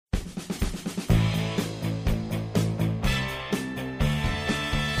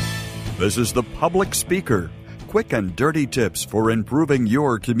This is The Public Speaker, quick and dirty tips for improving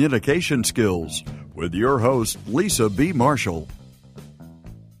your communication skills, with your host, Lisa B. Marshall.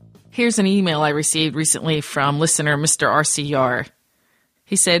 Here's an email I received recently from listener Mr. RCR.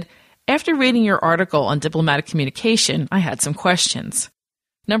 He said, after reading your article on diplomatic communication, I had some questions.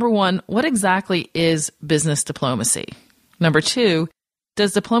 Number 1, what exactly is business diplomacy? Number 2,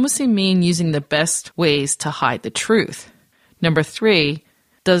 does diplomacy mean using the best ways to hide the truth? Number 3,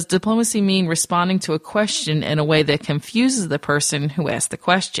 does diplomacy mean responding to a question in a way that confuses the person who asked the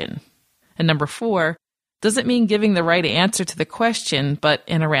question? And number 4, does it mean giving the right answer to the question, but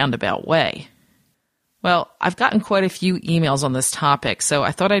in a roundabout way? Well, I've gotten quite a few emails on this topic, so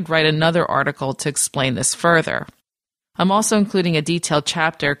I thought I'd write another article to explain this further. I'm also including a detailed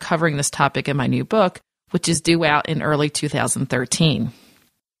chapter covering this topic in my new book, which is due out in early 2013.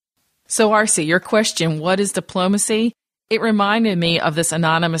 So, RC, your question, what is diplomacy? It reminded me of this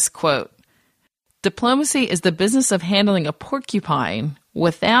anonymous quote. Diplomacy is the business of handling a porcupine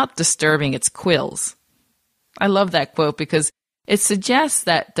without disturbing its quills. I love that quote because it suggests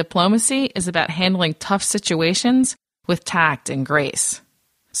that diplomacy is about handling tough situations with tact and grace.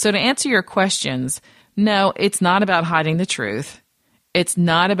 So to answer your questions, no, it's not about hiding the truth. It's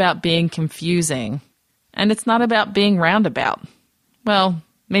not about being confusing. And it's not about being roundabout. Well,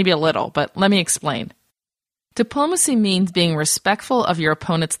 maybe a little, but let me explain. Diplomacy means being respectful of your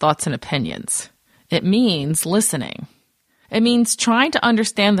opponent's thoughts and opinions. It means listening. It means trying to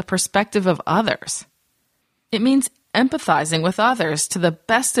understand the perspective of others. It means empathizing with others to the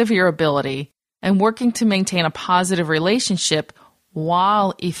best of your ability and working to maintain a positive relationship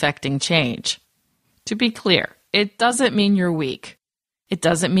while effecting change. To be clear, it doesn't mean you're weak. It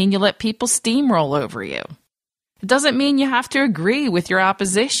doesn't mean you let people steamroll over you. It doesn't mean you have to agree with your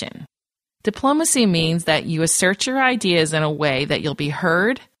opposition. Diplomacy means that you assert your ideas in a way that you'll be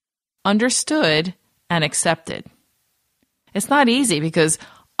heard, understood, and accepted. It's not easy because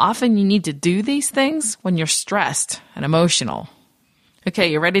often you need to do these things when you're stressed and emotional.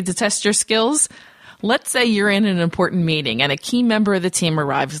 Okay, you ready to test your skills? Let's say you're in an important meeting and a key member of the team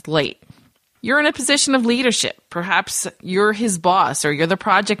arrives late. You're in a position of leadership. Perhaps you're his boss or you're the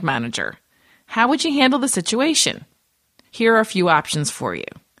project manager. How would you handle the situation? Here are a few options for you.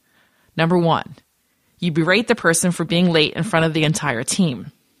 Number 1, you berate the person for being late in front of the entire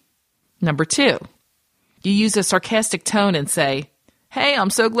team. Number 2, you use a sarcastic tone and say, "Hey, I'm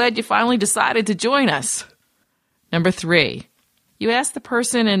so glad you finally decided to join us." Number 3, you ask the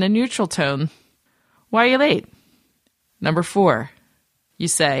person in a neutral tone, "Why are you late?" Number 4, you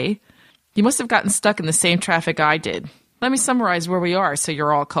say, "You must have gotten stuck in the same traffic I did. Let me summarize where we are so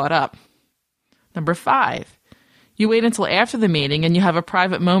you're all caught up." Number 5, you wait until after the meeting and you have a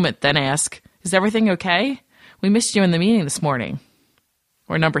private moment, then ask, "Is everything okay? We missed you in the meeting this morning."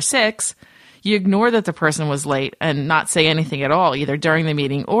 Or number 6, you ignore that the person was late and not say anything at all, either during the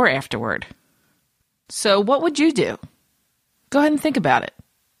meeting or afterward. So what would you do? Go ahead and think about it.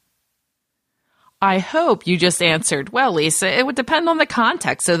 I hope you just answered, "Well, Lisa, it would depend on the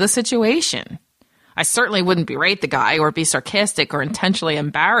context of the situation. I certainly wouldn't berate the guy or be sarcastic or intentionally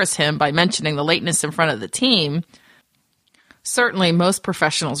embarrass him by mentioning the lateness in front of the team." Certainly, most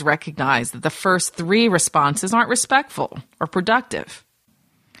professionals recognize that the first 3 responses aren't respectful or productive.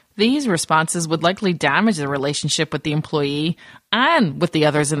 These responses would likely damage the relationship with the employee and with the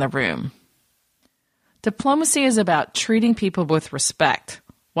others in the room. Diplomacy is about treating people with respect,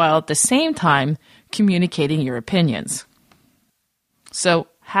 while at the same time communicating your opinions. So,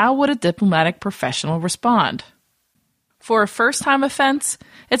 how would a diplomatic professional respond? For a first-time offense,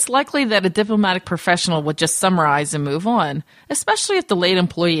 it's likely that a diplomatic professional would just summarize and move on, especially if the late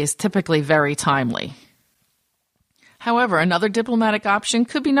employee is typically very timely. However, another diplomatic option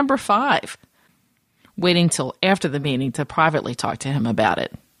could be number 5, waiting till after the meeting to privately talk to him about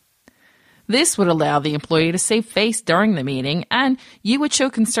it. This would allow the employee to save face during the meeting, and you would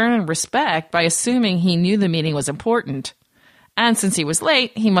show concern and respect by assuming he knew the meeting was important. And since he was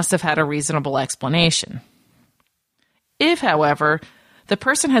late, he must have had a reasonable explanation. If, however, the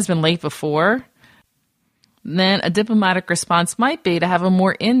person has been late before, then a diplomatic response might be to have a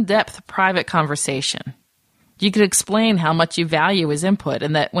more in-depth private conversation. You could explain how much you value his input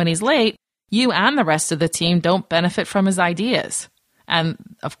and that when he's late, you and the rest of the team don't benefit from his ideas. And,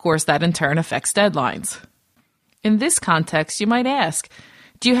 of course, that in turn affects deadlines. In this context, you might ask,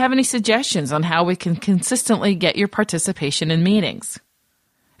 do you have any suggestions on how we can consistently get your participation in meetings?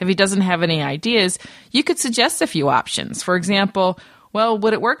 If he doesn't have any ideas, you could suggest a few options. For example, well,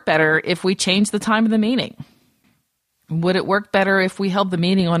 would it work better if we changed the time of the meeting? Would it work better if we held the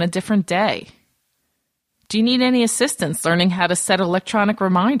meeting on a different day? Do you need any assistance learning how to set electronic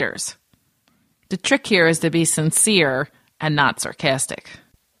reminders? The trick here is to be sincere and not sarcastic.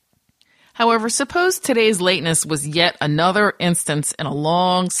 However, suppose today's lateness was yet another instance in a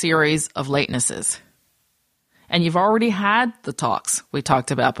long series of latenesses. And you've already had the talks we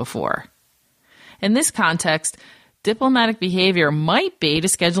talked about before. In this context, diplomatic behavior might be to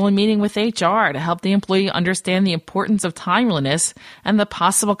schedule a meeting with HR to help the employee understand the importance of timeliness and the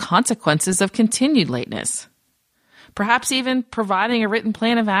possible consequences of continued lateness. Perhaps even providing a written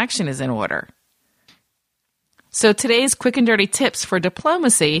plan of action is in order. So today's quick and dirty tips for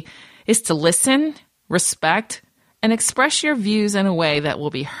diplomacy is to listen, respect, and express your views in a way that will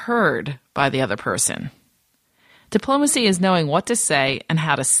be heard by the other person. Diplomacy is knowing what to say and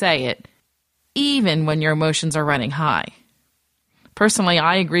how to say it, even when your emotions are running high. Personally,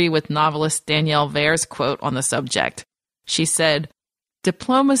 I agree with novelist Danielle Vare's quote on the subject. She said,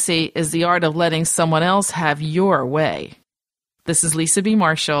 "Diplomacy is the art of letting someone else have your way." This is Lisa B.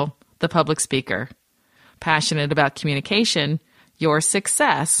 Marshall, the public speaker. Passionate about communication, your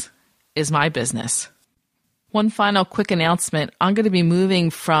success is my business. One final quick announcement. I'm going to be moving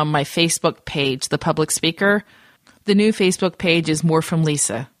from my Facebook page, The Public Speaker. The new Facebook page is More from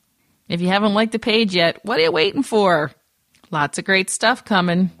Lisa. If you haven't liked the page yet, what are you waiting for? Lots of great stuff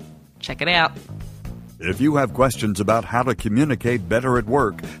coming. Check it out. If you have questions about how to communicate better at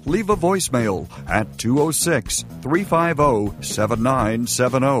work, leave a voicemail at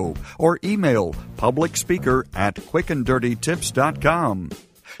 206-350-7970 or email publicspeaker@quickanddirtytips.com.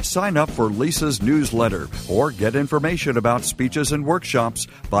 Sign up for Lisa's newsletter or get information about speeches and workshops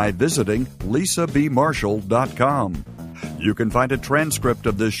by visiting lisabmarshall.com. You can find a transcript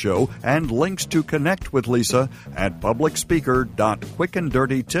of this show and links to connect with Lisa at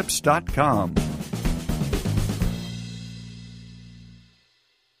publicspeaker.quickanddirtytips.com.